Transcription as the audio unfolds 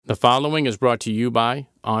The following is brought to you by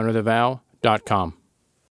HonorTheVow.com.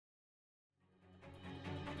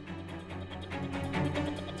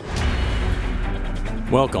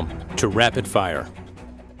 Welcome to Rapid Fire.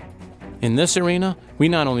 In this arena, we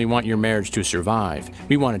not only want your marriage to survive,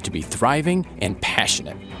 we want it to be thriving and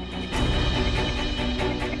passionate.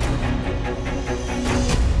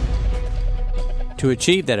 To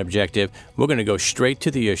achieve that objective, we're going to go straight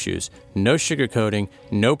to the issues. No sugarcoating,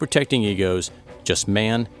 no protecting egos, just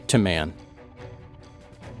man to man.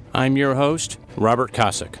 I'm your host, Robert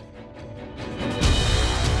Kosick.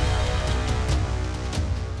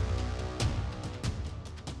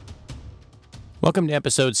 Welcome to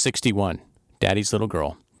episode 61, Daddy's Little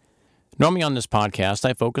Girl. Normally on this podcast,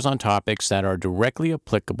 I focus on topics that are directly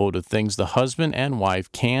applicable to things the husband and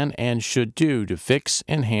wife can and should do to fix,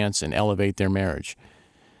 enhance, and elevate their marriage.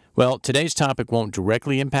 Well, today's topic won't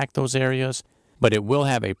directly impact those areas, but it will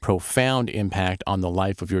have a profound impact on the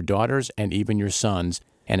life of your daughters and even your sons,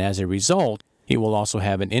 and as a result, it will also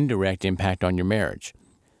have an indirect impact on your marriage.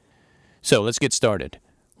 So let's get started.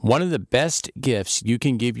 One of the best gifts you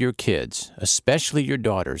can give your kids, especially your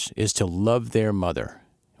daughters, is to love their mother.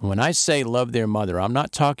 When I say love their mother, I'm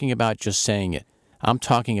not talking about just saying it. I'm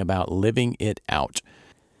talking about living it out.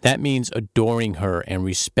 That means adoring her and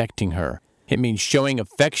respecting her. It means showing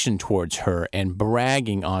affection towards her and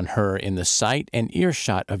bragging on her in the sight and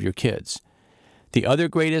earshot of your kids. The other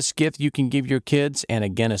greatest gift you can give your kids, and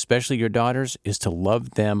again, especially your daughters, is to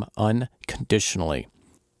love them unconditionally.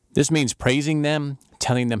 This means praising them,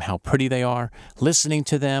 telling them how pretty they are, listening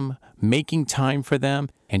to them, making time for them,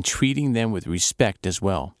 and treating them with respect as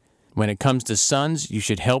well. When it comes to sons, you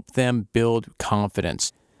should help them build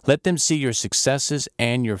confidence. Let them see your successes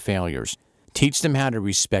and your failures. Teach them how to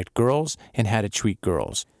respect girls and how to treat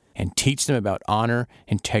girls, and teach them about honor,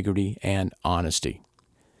 integrity, and honesty.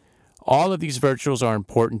 All of these virtues are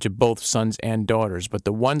important to both sons and daughters, but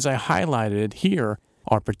the ones I highlighted here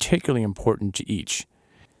are particularly important to each.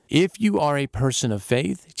 If you are a person of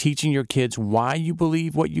faith, teaching your kids why you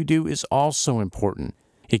believe what you do is also important.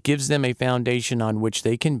 It gives them a foundation on which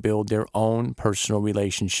they can build their own personal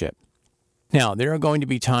relationship. Now, there are going to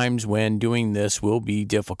be times when doing this will be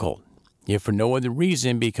difficult, if for no other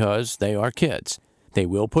reason because they are kids. They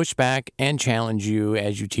will push back and challenge you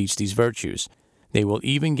as you teach these virtues. They will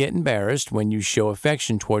even get embarrassed when you show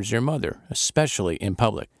affection towards their mother, especially in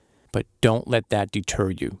public. But don't let that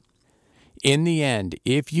deter you. In the end,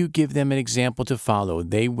 if you give them an example to follow,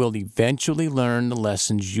 they will eventually learn the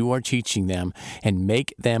lessons you are teaching them and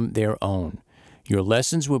make them their own. Your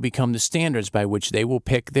lessons will become the standards by which they will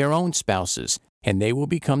pick their own spouses, and they will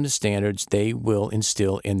become the standards they will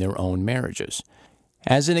instill in their own marriages.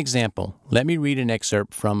 As an example, let me read an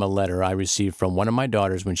excerpt from a letter I received from one of my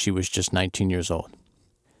daughters when she was just 19 years old.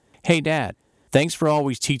 Hey, Dad, thanks for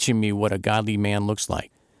always teaching me what a godly man looks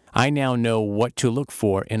like. I now know what to look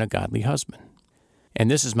for in a godly husband. And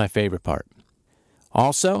this is my favorite part.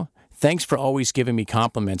 Also, thanks for always giving me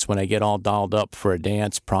compliments when I get all dolled up for a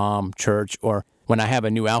dance, prom, church, or when I have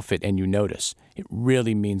a new outfit and you notice. It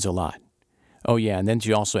really means a lot. Oh yeah, and then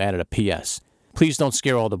she also added a P.S. Please don't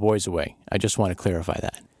scare all the boys away. I just want to clarify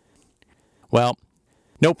that. Well,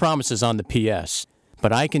 no promises on the P.S.,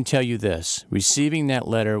 but I can tell you this. Receiving that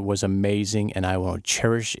letter was amazing, and I will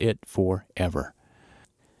cherish it forever.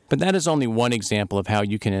 But that is only one example of how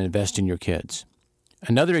you can invest in your kids.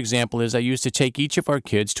 Another example is I used to take each of our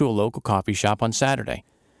kids to a local coffee shop on Saturday.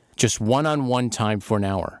 Just one-on-one time for an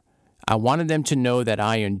hour. I wanted them to know that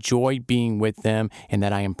I enjoyed being with them and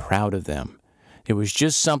that I am proud of them. There was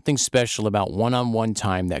just something special about one-on-one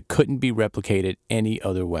time that couldn't be replicated any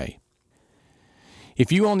other way.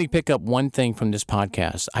 If you only pick up one thing from this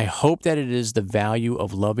podcast, I hope that it is the value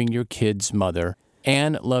of loving your kid's mother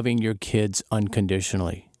and loving your kids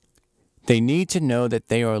unconditionally. They need to know that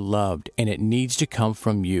they are loved, and it needs to come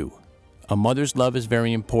from you. A mother's love is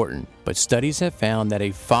very important, but studies have found that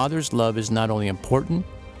a father's love is not only important,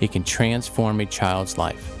 it can transform a child's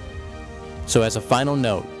life. So as a final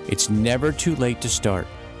note, it's never too late to start.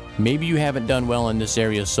 Maybe you haven't done well in this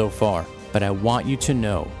area so far, but I want you to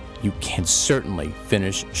know you can certainly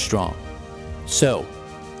finish strong. So,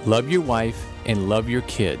 love your wife and love your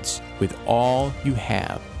kids with all you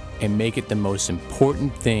have and make it the most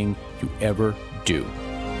important thing you ever do.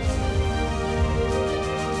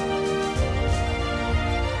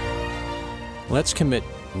 Let's commit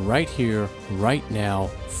right here, right now,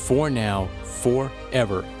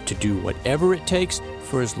 forever, to do whatever it takes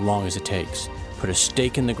for as long as it takes. Put a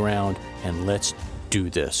stake in the ground and let's do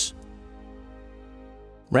this.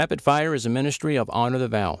 Rapid Fire is a ministry of Honor the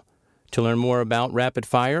Vow. To learn more about Rapid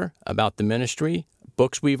Fire, about the ministry,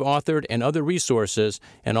 books we've authored, and other resources,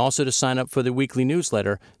 and also to sign up for the weekly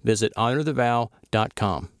newsletter, visit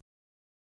honorthevow.com.